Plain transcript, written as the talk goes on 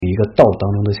个道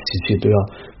当中的习气都要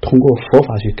通过佛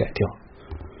法去改掉。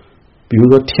比如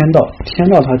说天道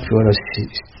它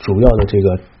主要的这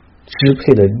个支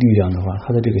配的力量的话，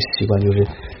它的这个习惯就是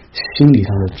心理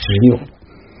上的执拗，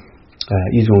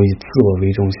一种以自我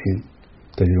为中心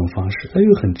的这种方式，它就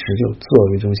很执拗，自我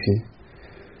为中心，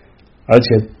而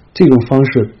且这种方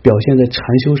式表现在禅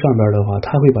修上边的话，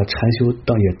他会把禅修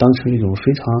也当成一种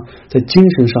非常在精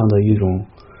神上的一种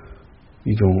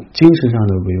精神上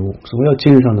的唯物。什么叫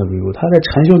精神上的唯物？他在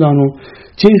禅修当中，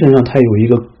精神上他有一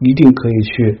个一定可以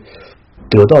去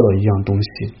得到的一样东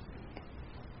西，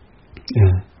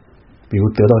比如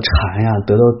得到禅呀，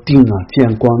得到定啊，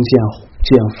见光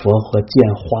见佛和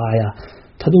见花呀，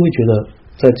他都会觉得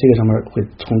在这个上面会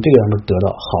从这个上面得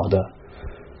到好的。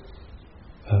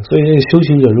所以这个修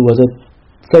行者如果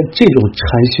在这种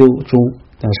禅修中，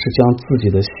但是将自己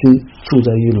的心住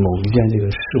在于某一件这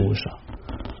个事物上，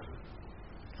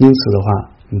因此的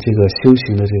话，你这个修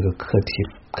行的这个课题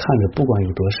看着不管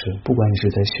有多深，不管你是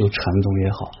在修禅宗也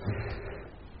好，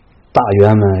大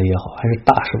圆满也好，还是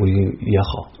大手也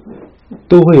好，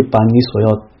都会把你所要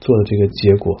做的这个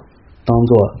结果当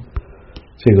做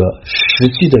这个实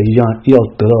际的一样要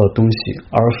得到的东西，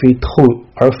而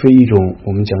非一种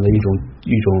我们讲的一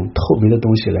种透明的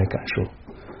东西来感受。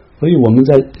所以我们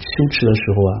在修持的时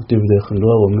候啊，对不对？很多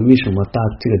我们为什么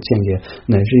这个见解，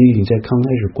乃至于你在刚开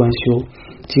始观修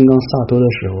金刚萨埵的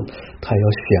时候，它要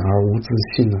显而无自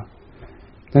信呢？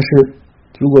但是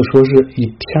如果说是以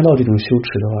天道这种修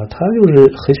持的话，他就是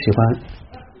很喜欢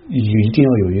一定要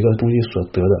有一个东西所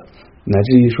得的，乃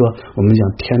至于说我们讲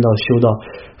天道修到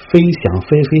非想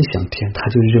非想天，他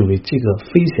就认为这个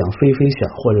非想非想，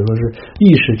或者说是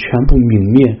意识全部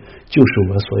泯灭，就是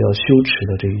我所要修持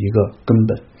的这一个根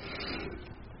本，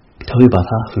他会把它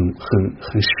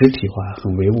很实体化，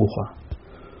很唯物化。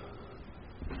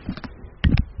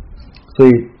所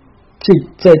以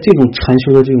在这种禅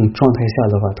修的这种状态下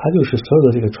的话，他就是所有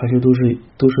的这个禅修都是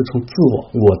从自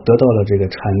我得到了这个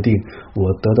禅定，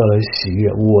我得到了喜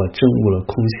悦，我证悟了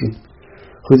空性，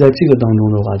会在这个当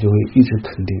中的话就会一直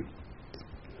肯定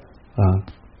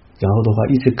然后的话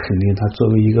一直肯定他作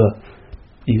为一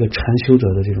个禅修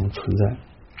者的这种存在。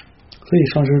所以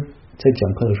上师在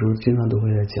讲课的时候经常都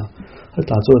会在讲，他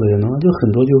打坐的人呢，就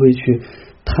很多就会去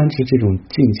贪执这种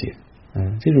境界。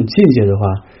这种境界的话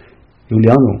有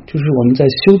两种，就是我们在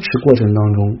修持过程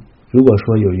当中，如果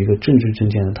说有一个正知正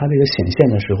见的，他这个显现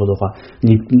的时候的话，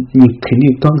你肯定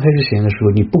刚开始显现的时候，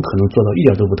你不可能做到一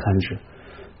点都不贪执，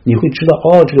你会知道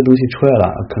这个东西出来了，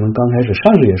可能刚开始上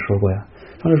师也说过呀，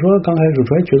上师说刚开始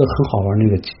觉得很好玩，那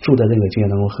个住在那个境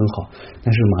界当中很好，但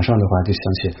是马上的话就想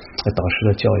起导师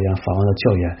的教言，法王的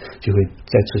教言，就会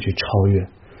再次去超越。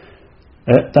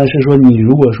但是说你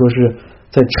如果说是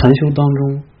在禅修当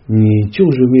中，你就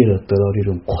是为了得到这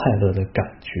种快乐的感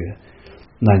觉，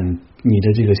那你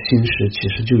的这个心识其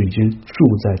实就已经住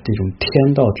在这种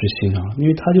天道之心上了，因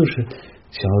为他就是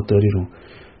想要得这种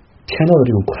天道的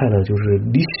这种快乐，就是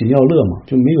离喜妙乐嘛，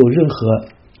就没有任何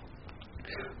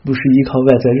不是依靠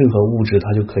外在任何物质，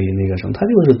他就可以那个什么，他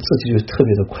就是自己就特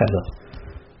别的快乐。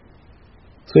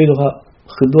所以的话，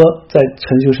很多在禅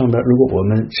修上边，如果我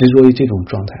们执着于这种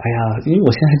状态，因为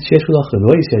我现在接触到很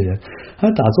多一些人，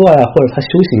他打坐呀，或者他修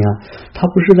行啊，他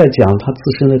不是在讲他自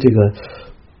身的这个，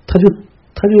他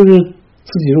就是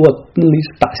自己如果那么一直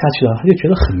打下去了，他就觉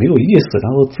得很没有意思，然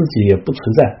后自己也不存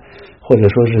在，或者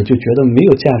说是就觉得没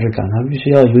有价值感，他必须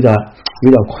要有点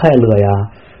快乐呀，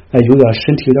有点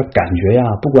身体有点感觉呀，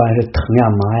不管是疼呀、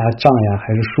麻呀、胀呀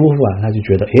还是舒服啊，他就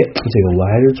觉得这个我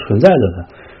还是存在着的，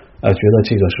觉得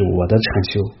这个是我的禅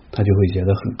修，他就会觉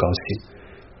得很高兴。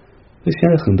那现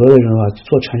在很多的人的话，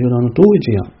做禅修当中都会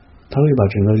这样，他会把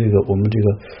整个这个我们这个，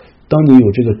当你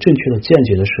有这个正确的见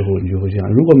解的时候，你就会这样；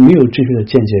如果没有正确的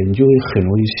见解，你就会很容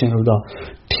易陷入到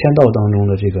天道当中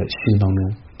的这个心当中，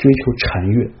追求禅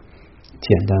悦。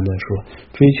简单的说，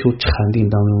追求禅定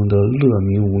当中的乐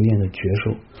明无念的觉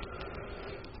受。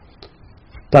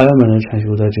大圆满的禅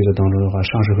修在这个当中的话，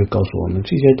上师会告诉我们，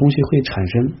这些东西会产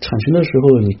生的时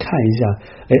候，你看一下，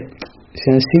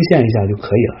先心现一下就可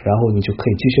以了，然后你就可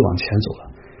以继续往前走了。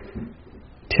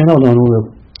天道当中的，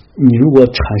你如果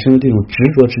产生了这种执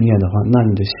着之念的话，那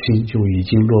你的心就已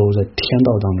经落入在天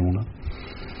道当中了。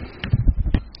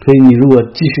所以你如果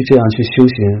继续这样去修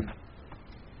行，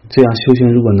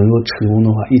如果能够成功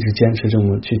的话，一直坚持这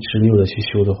么去执拗的去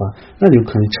修的话，那就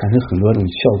可能产生很多种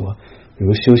效果。比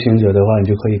如修行者的话，你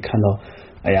就可以看到，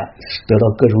得到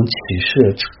各种启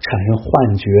示，产生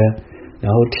幻觉，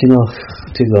然后听到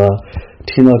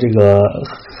这个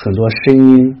很多声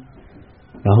音，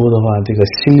然后的话，这个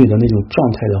心里的那种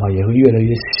状态的话，也会越来越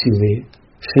细微，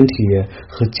身体也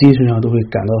和精神上都会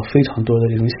感到非常多的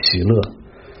这种喜乐。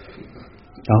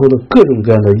然后的各种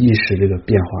各样的意识这个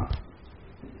变化，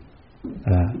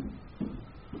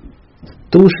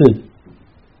都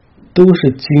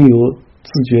是经由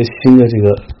自觉心的这个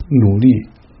努力，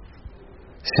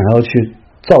想要去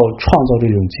创造这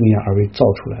种经验而被造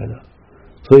出来的。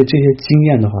所以这些经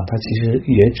验的话，它其实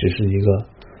也只是一个，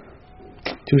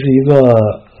就是一个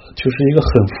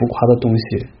很浮夸的东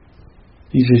西。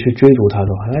一直去追逐它的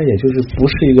话，它也就是不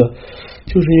是一个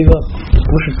不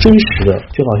是真实的，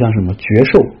就好像什么觉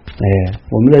受，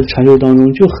我们在禅修当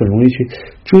中就很容易去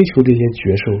追求这些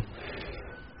觉受。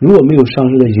如果没有上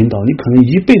师的引导，你可能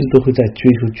一辈子都会在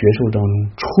追求觉受当中，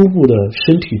初步的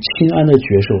身体轻安的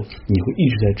觉受，你会一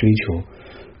直在追求。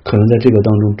可能在这个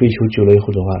当中追求久了以后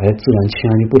的话，自然轻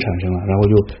安就不产生了，然后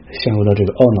就陷入到这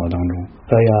个懊恼当中。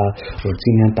哎呀，我今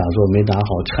天打坐没打好，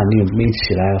禅定没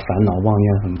起来，烦恼妄念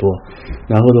很多。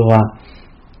然后的话，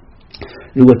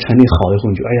如果禅定好以后，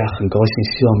你就哎呀很高兴，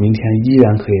希望明天依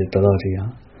然可以得到这样。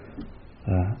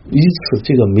以此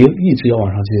这个没有一直要往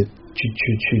上去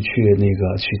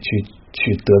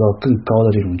得到更高的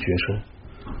这种觉受。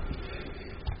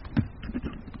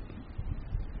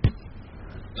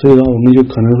所以呢，我们就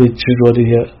可能会执着这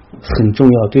些很重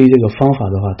要，对于这个方法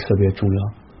的话特别重要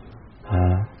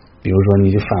比如说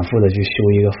你就反复的去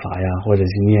修一个法呀，或者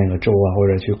去念个咒啊，或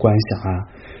者去观想啊，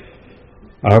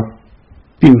而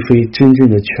并非真正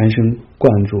的全神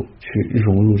贯注去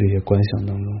融入这些观想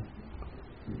当中。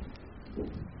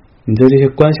你在这些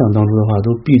观想当中的话，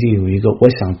都必定有一个我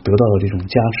想得到的这种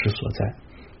加持所在。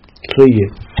所以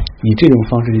以这种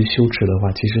方式去修持的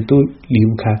话，其实都离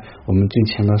不开我们最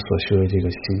前面所修的这个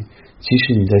心，即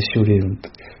使你在修这种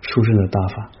殊胜的大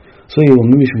法。所以我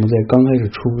们为什么在刚开始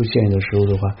初步建立的时候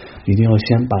的话，一定要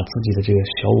先把自己的这个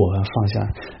小我放下，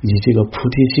以这个菩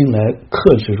提心来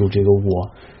克制住这个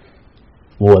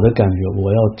我的感觉，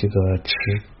我要这个持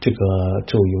这个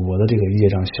咒语，我的这个业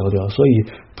障消掉。所以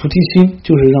菩提心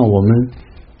就是让我们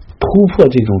突破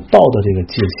这种道的这个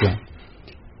界限，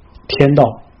天道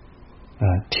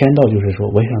天道就是说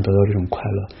我想得到这种快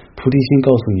乐。菩提心告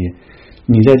诉你，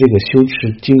你在这个修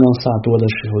持金刚萨多的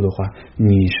时候的话，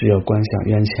你是要观想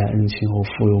冤前恩亲后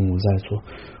复有母在座，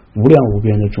无量无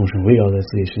边的众生围绕在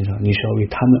自己身上，你是要为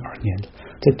他们而念的。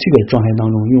在这个状态当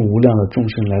中，用无量的众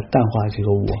生来淡化这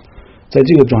个我，在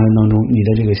这个状态当中，你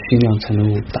的这个心量才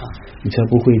能够大，你才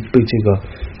不会被这个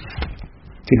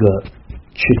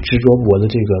去执着我的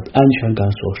这个安全感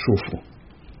所束缚。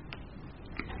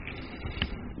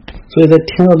所以在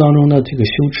天道当中呢，这个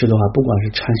修持的话，不管是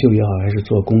禅修也好，还是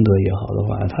做功德也好的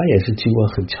话，它也是经过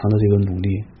很强的这个努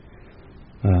力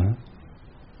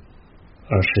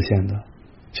而实现的。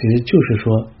其实就是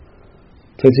说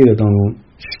在这个当中，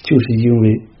就是因为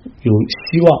有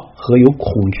希望和有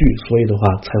恐惧，所以的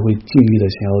话才会尽力的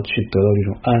想要去得到这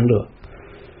种安乐。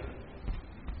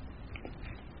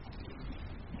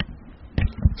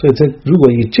所以如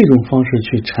果以这种方式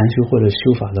去禅修或者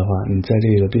修法的话，你在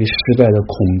这个对失败的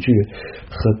恐惧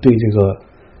和对这个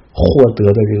获得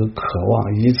的这个渴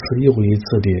望一次又一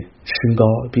次的升高，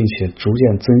并且逐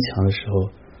渐增强的时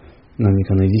候，那你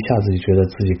可能一下子就觉得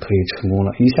自己可以成功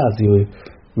了，一下子又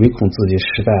唯恐自己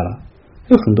失败了。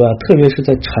有很多特别是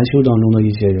在禅修当中的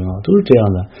一些人都是这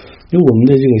样的。因为我们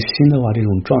的这个心的话，这种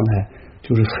状态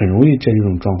就是很容易在这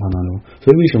种状况当中。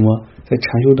所以为什么在禅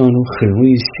修当中很容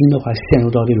易心的话陷入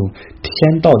到这种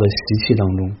天道的习气当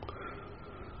中？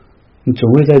你总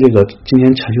会在这个今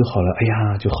天禅修好了，哎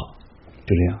呀就好，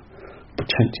就这样。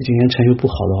今天禅修不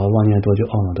好的话，妄念多就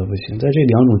懊恼得不行。在这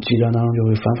两种极端当中，就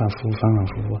会反反复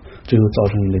复，最后造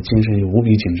成你的精神就无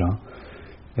比紧张。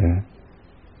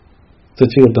在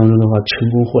这个当中的话，成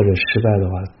功或者失败的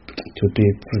话，就对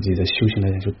自己的修行来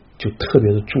讲就特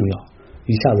别的重要。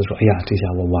一下子说，哎呀，这下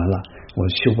我完了，我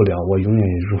修不了，我永远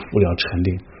也入不了禅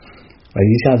定。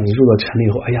一下子入了禅定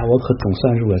以后，哎呀，我可总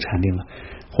算入了禅定了，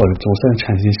或者总算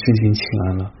产生身心清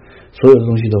安了。所有的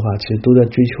东西的话，其实都在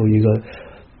追求一个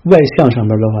外向上面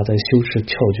的话，在修持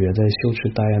窍诀，在修持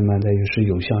大圆满，在是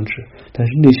有相持，但是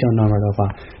内向那边的话，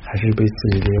还是被自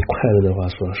己这些快乐的话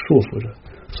所束缚着。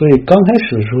所以刚开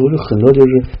始的时候，就很多就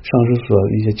是上师所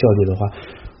一些教诫的话，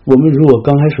我们如果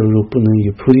刚开始的时候不能以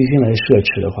菩提心来摄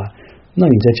持的话，那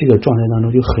你在这个状态当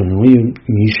中就很容易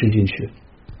迷失进去，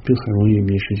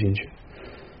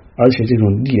而且这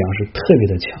种力量是特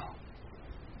别的强。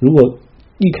如果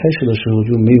一开始的时候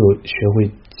就没有学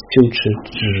会修持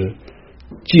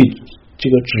这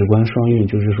个止观双运，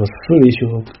就是说思维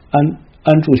修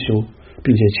安住修，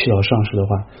并且祈祷上师的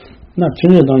话，那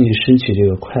真正当你升起这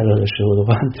个快乐的时候的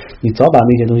话，你早把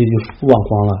那些东西就忘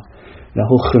光了，然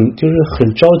后很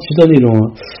着急的那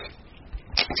种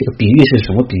这个比喻是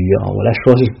什么比喻啊？我来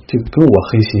说是就跟我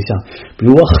很形象。比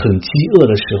如我很饥饿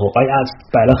的时候，哎呀，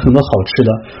摆了很多好吃的，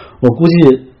我估计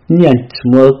念什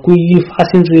么皈依发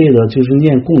心之类的，就是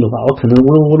念供的话，我可能呜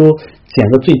噜呜噜捡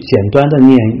个最简单的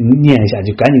念一下，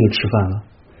就赶紧就吃饭了。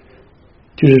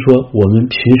就是说，我们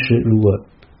平时如果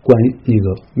那个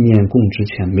念供之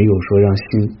前没有说让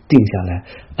心定下来，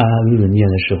安安稳稳念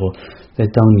的时候，在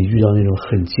当你遇到那种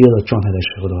很饥饿的状态的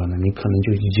时候的话呢，你可能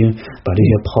就已经把这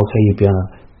些抛开一边了。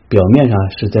表面上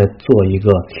是在做一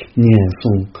个念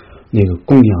诵那个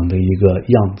供养的一个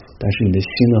样子，但是你的心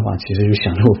的话，其实就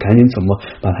想着我赶紧怎么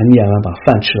把它念完，把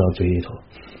饭吃到嘴里头。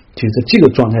其实在这个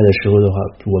状态的时候的话，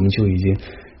我们就已经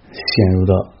陷入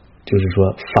到，就是说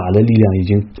法的力量已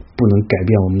经不能改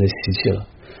变我们的习气了。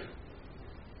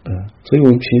所以我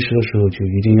们平时的时候就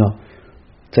一定要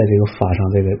在这个法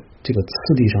上，这个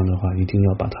次第上的话，一定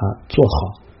要把它做好，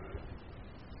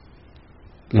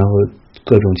然后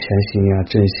各种前行呀、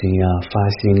正行呀、发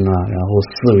心啊，然后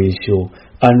思维修、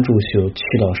安住修、祈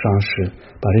祷上师，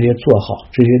把这些做好，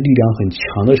这些力量很强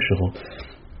的时候，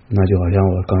那就好像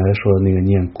我刚才说的那个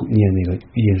念那个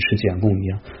饮食减供一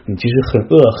样，你即使很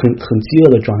饥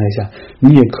饿的状态下，你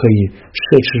也可以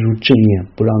摄持住正念，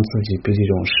不让自己被这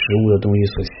种食物的东西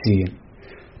所吸引。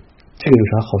这个有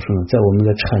啥好处呢？在我们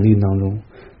的禅定当中，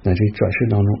乃至于转世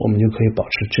当中，我们就可以保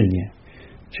持正念。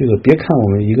这个别看我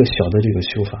们一个小的这个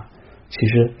修法，其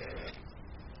实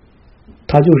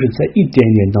它就是在一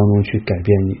点点当中去改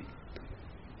变你。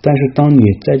但是当你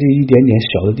在这一点点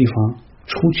小的地方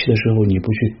出去的时候，你不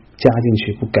去加进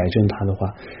去，不改正它的话，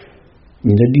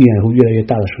你的力量会越来越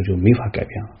大的时候，就没法改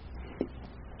变了。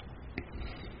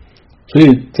所以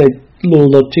在落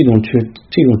入到这种禅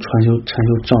修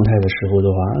状态的时候的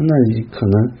话，那你可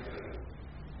能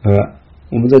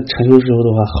我们在禅修的时候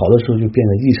的话，好的时候就变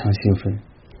得异常兴奋，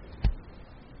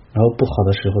然后不好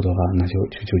的时候的话，那就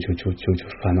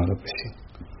烦恼的不行。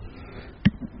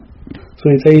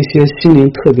所以在一些心灵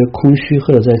特别空虚，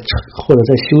或者在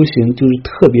修行就是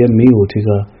特别没有这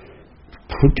个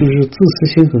就是自私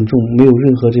心很重，没有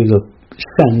任何这个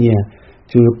善念，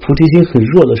就是菩提心很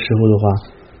弱的时候的话，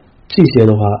这些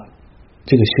的话，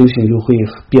这个修行就会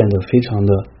变得非常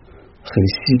的很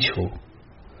稀求。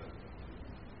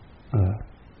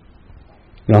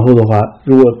然后的话，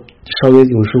如果稍微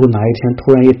有时候哪一天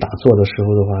突然一打坐的时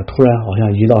候的话，突然好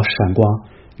像一道闪光，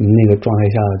你那个状态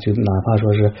下，就哪怕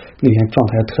说是那天状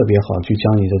态特别好，就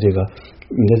将你的这个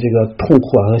痛苦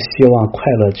和希望、快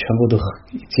乐全部都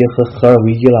结合而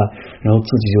为一了，然后自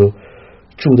己就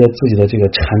住在自己的这个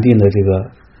禅定的这个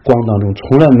光当中，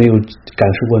从来没有感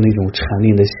受过那种禅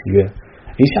定的喜悦，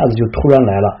一下子就突然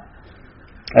来了，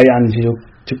哎呀，你就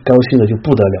高兴的就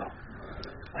不得了。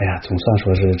哎呀，总算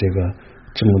说是这个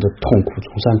这么的痛苦，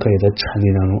总算可以在禅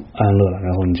定当中安乐了。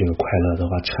然后你这个快乐的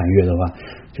话，禅悦的话，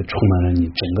就充满了你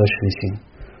整个身心，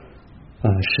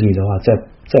使你的话再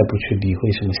不去理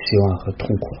会什么希望和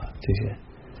痛苦了这些，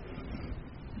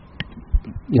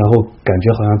然后感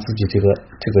觉好像自己这个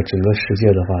整个世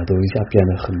界的话，都一下变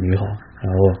得很美好，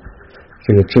然后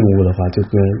这个证悟的话，就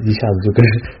一下子就跟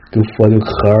佛就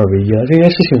合二为一了。这件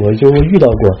事情我遇到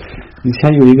过。以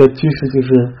前有一个居士，就是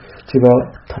这边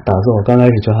他打坐，我刚开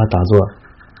始教他打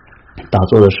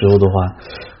坐的时候的话，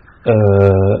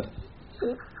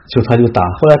他就打，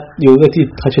后来有一个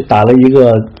他去打了一个，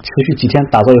持续几天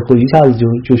打坐以后，一下子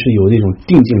就是有那种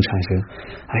定境产生，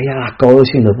哎呀，高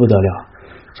兴的不得了，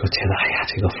说觉得哎呀，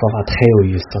这个佛法太有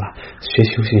意思了，学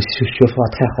修行学佛法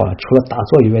太好了，除了打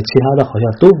坐以外，其他的好像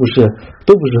都不是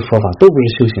佛法，都不是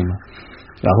修行了。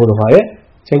然后的话，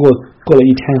结果过了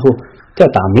一天以后再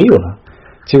打没有了，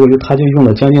结果他就用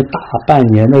了将近大半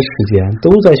年的时间都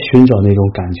在寻找那种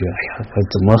感觉。哎呀，我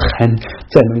怎么还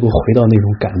再能够回到那种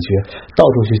感觉，到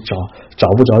处去找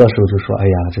不着的时候就说，哎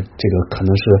呀，这个可能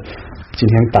是今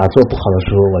天打坐不好的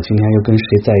时候，我今天又跟谁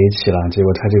在一起了，结果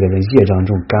他这个人业障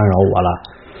重干扰我了，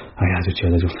哎呀，就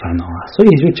觉得就烦恼了。所以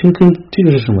就跟这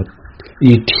个是什么，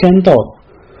以天道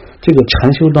这个禅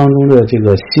修当中的这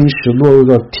个心识落入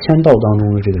到天道当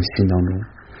中的这个心当中，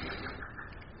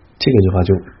这个的话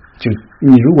就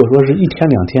你如果说是一天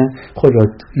两天或者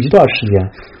一段时间，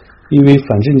因为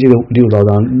反正这个六道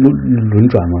当轮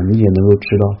转嘛，你也能够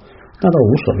知道，那倒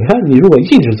无所谓。看你如果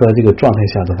一直在这个状态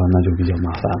下的话，那就比较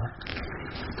麻烦了。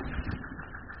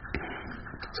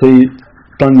所以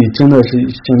当你真的是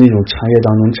像那种禅悦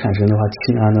当中产生的话，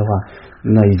清安的话，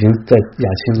那已经在雅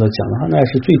清所讲的话，那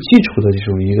是最基础的这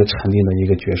种一个禅定的一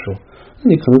个觉受。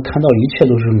你可能看到一切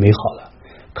都是美好的、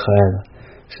可爱的，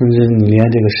甚至你连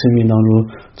这个生命当中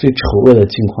最丑恶的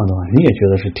境况的话，你也觉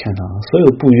得是天堂。所有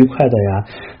不愉快的呀，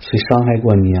谁伤害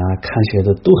过你啊，看起来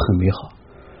的都很美好。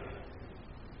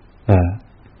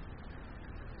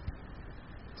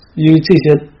因为这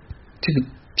个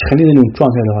沉溺的那种状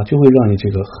态的话，就会让你这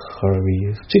个合而为一。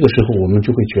这个时候我们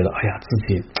就会觉得，哎呀，自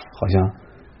己好像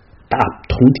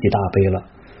同体大悲了，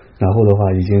然后的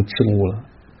话已经证悟了。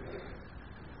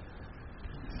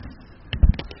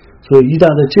所以一旦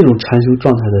在这种禅修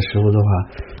状态的时候的话，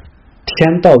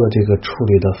天道的这个处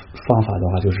理的方法的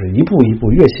话，就是一步一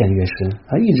步越陷越深，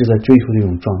他一直在追求这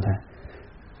种状态，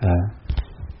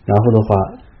然后的话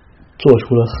做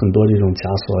出了很多这种枷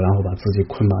锁，然后把自己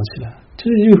捆绑起来。这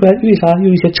是为啥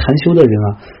有一些禅修的人啊，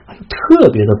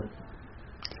特别的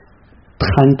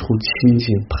贪图清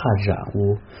净，怕染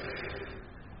污。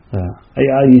哎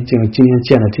呀，今天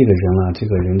见了这个人了，这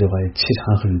个人的话气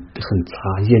场很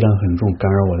杂，业障很重，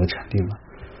干扰我的禅定了，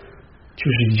就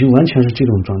是已经完全是这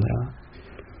种状态了。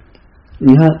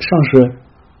你看上师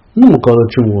那么高的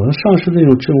证悟，上师那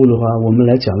种证悟的话，我们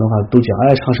来讲的话都讲，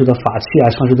哎，上师的法器啊，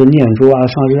上师的念珠啊，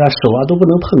上师的手啊都不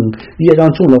能碰，业障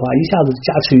重的话一下子加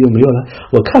持就没有了。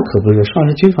我看可不是，上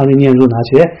师经常那念珠拿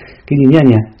去，给你念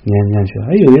去。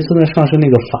有一次呢，上师那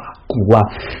个法鼓啊，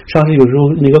上师有时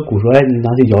候那个鼓说，你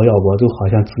拿去摇我，都好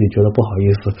像自己觉得不好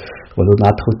意思，我都拿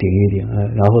头顶一顶。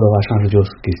然后的话，上师就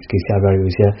给下边有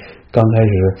一些刚开始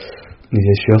那些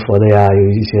学佛的呀，有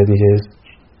一些那些。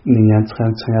那年参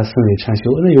加僧侣禅修，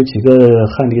那有几个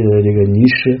汉地的这个尼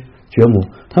师觉母，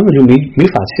他们就没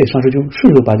法器，上师就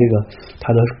顺手把这个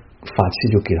他的法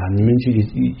器就给他，你们去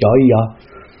摇一摇。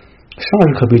上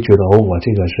师可别觉得我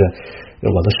这个是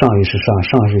我的上一世上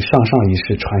一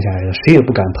世传下来的，谁也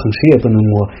不敢碰，谁也不能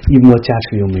摸，一摸加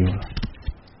持就没有了，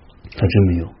他真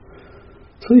没有。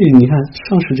所以你看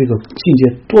上师这个境界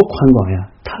多宽广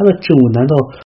呀，他的证悟难道